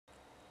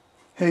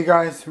Hey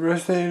guys,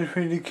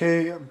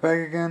 Rest83DK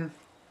back again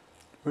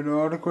with an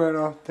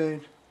autograph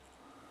update.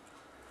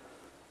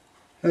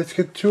 Let's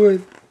get to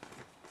it.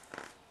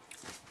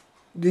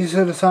 These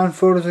are the signed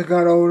photos I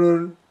got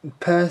over the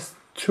past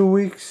 2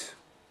 weeks.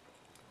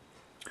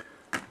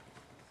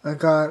 I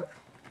got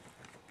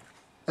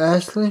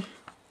Ashley,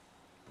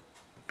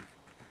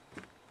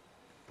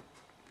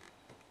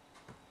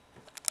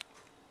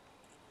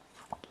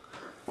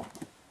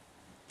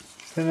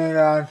 then I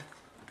got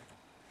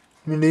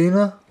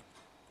Melina,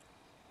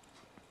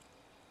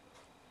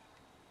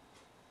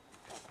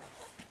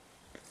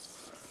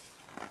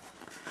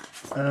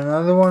 and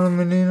another one of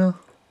Melina,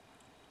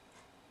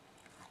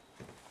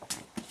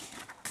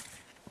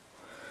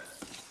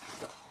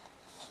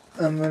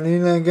 and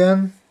Melina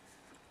again,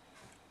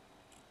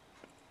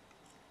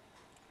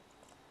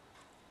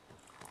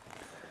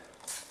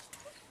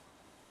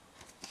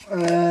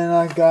 and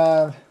I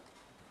got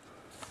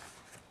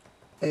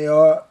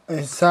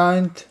a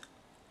signed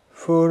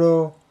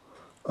photo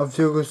of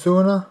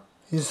Yokozuna.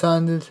 He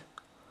signed it.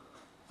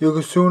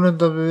 Yokozuna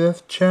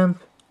WF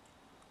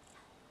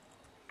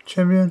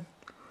champion.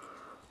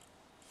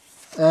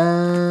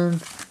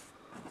 And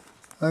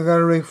I got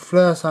a Ric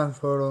Flair signed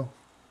photo.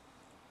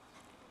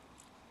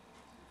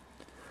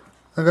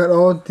 I got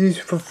all these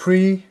for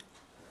free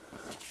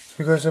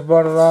because I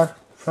bought a lot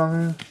from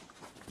him.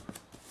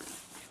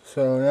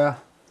 So yeah.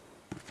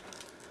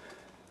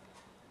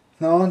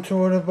 Now on to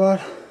what I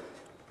bought.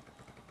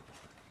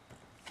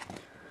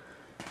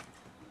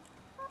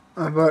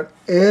 I bought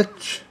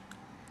Edge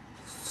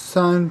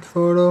signed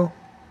photo.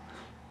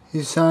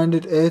 He signed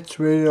it Edge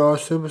Rated R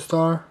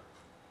Superstar.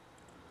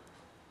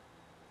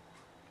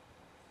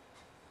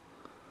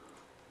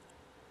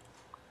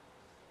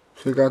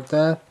 So I got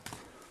that.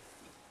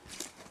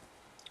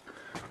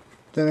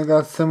 Then I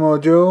got Samoa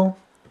Joe.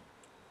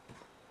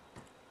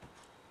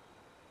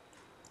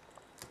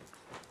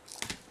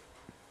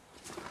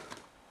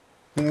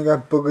 Then I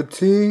got Booker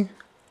T.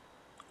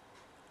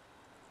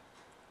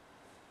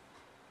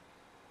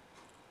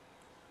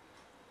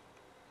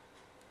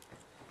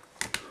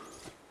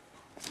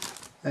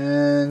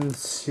 And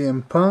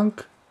CM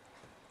Punk.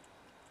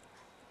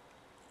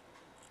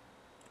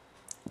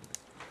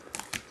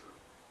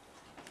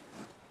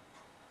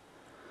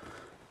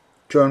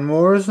 John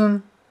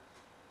Morrison.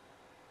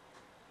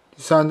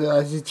 He signed the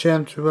IC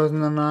Champ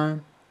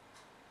 2009.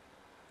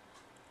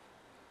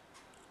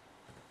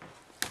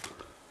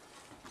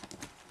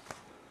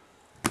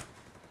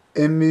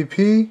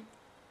 MVP.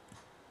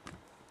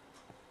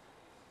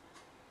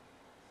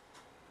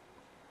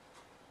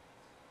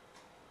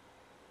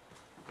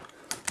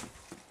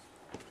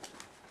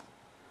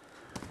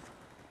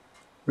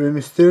 Rey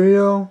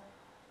Mysterio.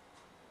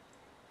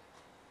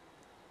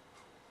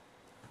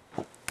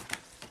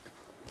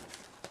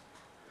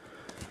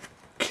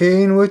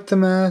 Kane with the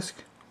mask,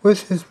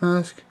 with his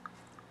mask.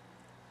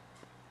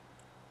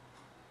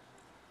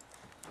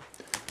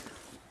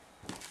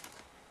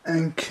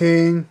 And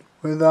Kane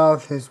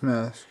without his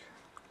mask.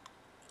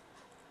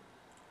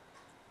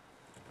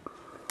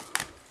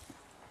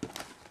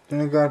 Then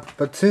I got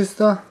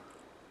Batista.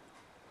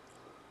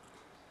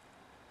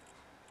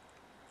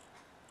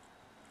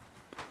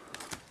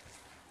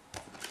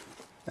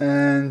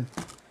 And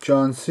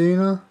John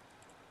Cena.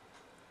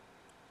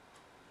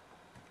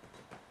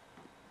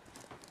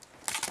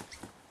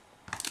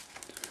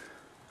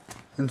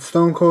 And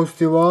Stone Cold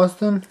Steve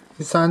Austin.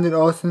 He signed it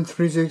Austin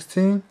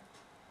 316.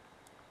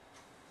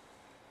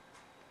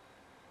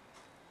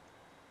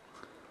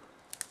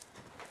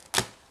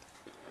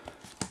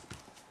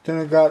 Then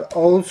I got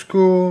Old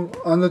School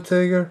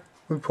Undertaker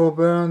with Paul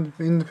Bearer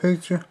in the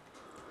picture.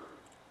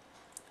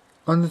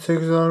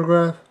 Undertaker's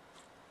autograph.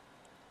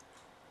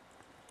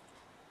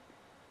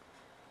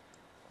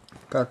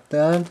 Got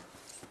that.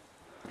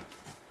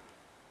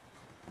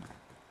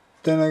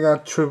 Then I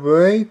got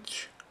Triple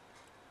H.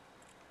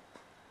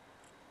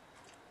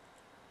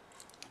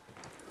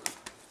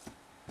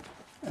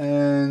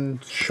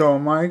 And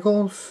Shawn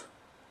Michaels.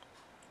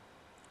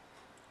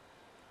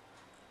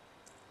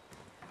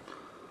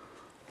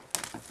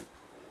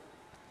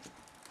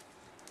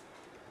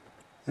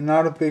 And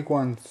now the big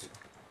ones.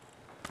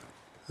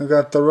 I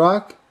got The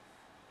Rock.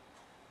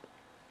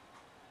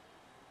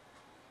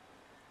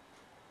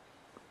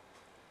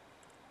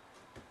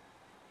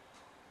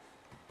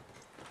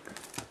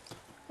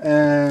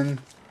 And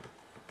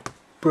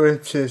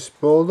British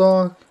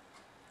Bulldog.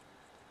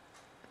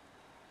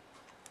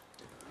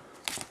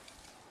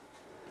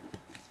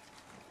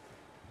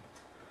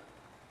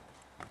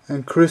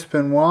 And Chris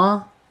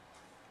Benoit.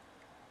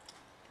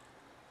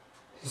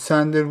 He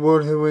signed it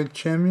World Heavyweight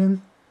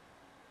Champion.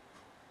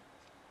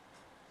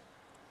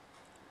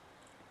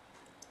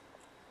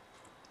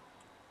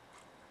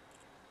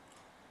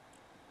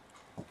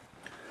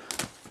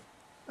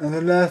 And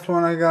the last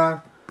one I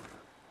got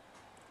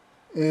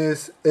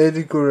is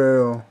Eddie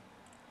Guerrero.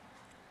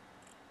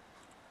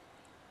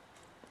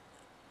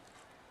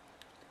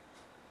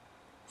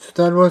 So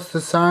that was the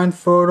signed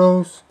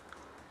photos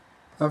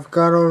I've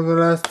got over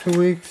the last 2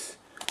 weeks.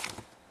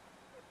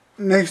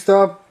 Next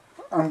up,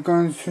 I'm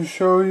going to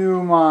show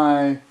you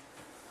my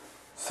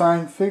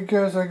signed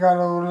figures I got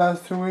over the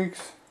last 2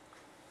 weeks,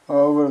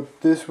 over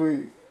this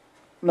week,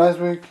 last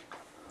week.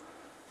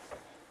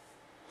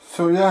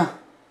 So yeah,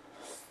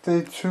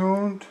 stay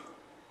tuned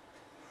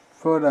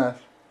for that.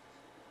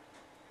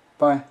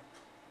 Bye.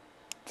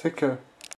 Take care.